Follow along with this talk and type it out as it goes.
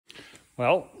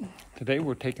Well, today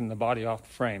we're taking the body off the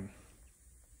frame.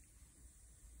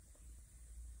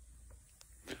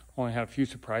 Only had a few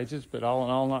surprises, but all in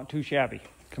all, not too shabby.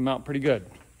 Come out pretty good.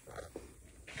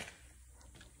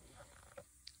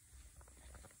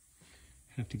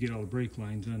 Have to get all the brake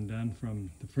lines undone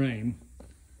from the frame.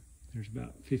 There's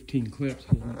about 15 clips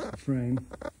holding up the frame.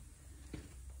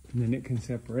 And then it can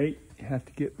separate. You have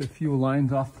to get the fuel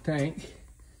lines off the tank,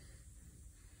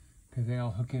 because they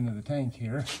all hook into the tank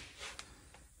here.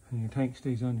 And your tank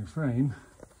stays on your frame.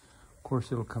 Of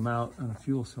course, it'll come out and a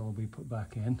fuel cell will be put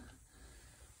back in.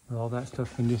 But all that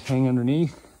stuff can just hang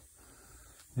underneath.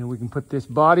 Then we can put this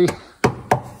body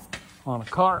on a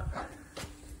cart.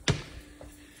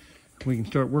 We can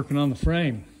start working on the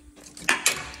frame.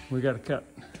 We got to cut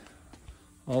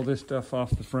all this stuff off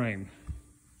the frame.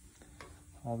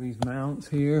 All these mounts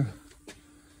here.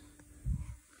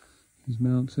 These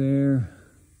mounts there.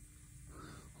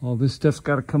 All this stuff's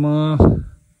got to come off.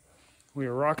 We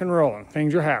are rock and rolling.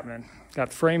 Things are happening.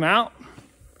 Got the frame out.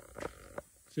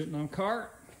 Sitting on a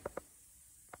cart.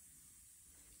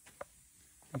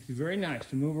 Makes it very nice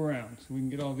to move around so we can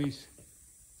get all these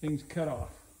things cut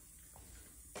off.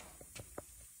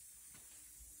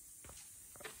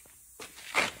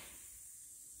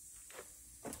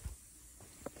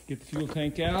 Get the fuel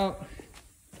tank out,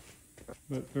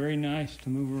 but very nice to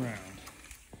move around.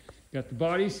 Got the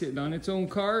body sitting on its own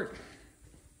cart.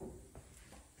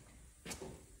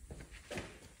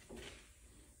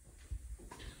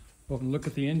 Well, look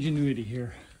at the ingenuity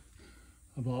here.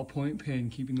 A ballpoint pen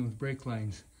keeping those brake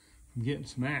lines from getting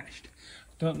smashed.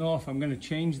 Don't know if I'm going to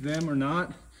change them or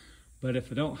not, but if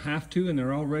I don't have to and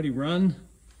they're already run,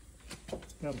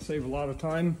 that'll save a lot of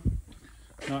time.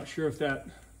 Not sure if that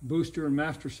booster and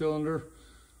master cylinder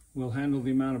will handle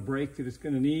the amount of brake that it's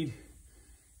going to need.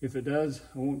 If it does,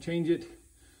 I won't change it,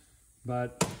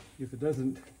 but if it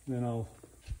doesn't, then I'll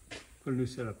put a new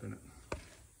setup in it.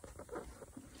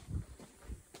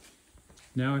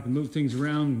 Now I can move things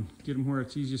around and get them where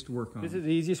it's easiest to work on. This is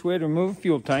the easiest way to remove a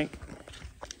fuel tank.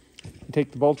 You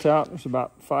take the bolts out. There's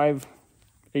about 5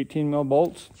 18mm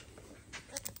bolts.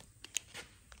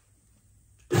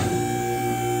 And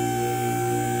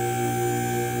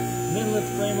then lift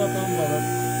the frame up on lower.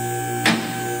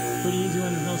 Pretty easy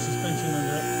when there's no suspension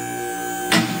under it.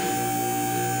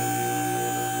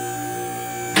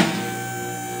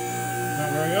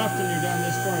 Not very often you're down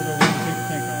this far though when you take the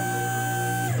tank off.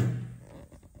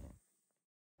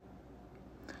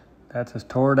 That's as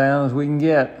tore down as we can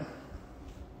get.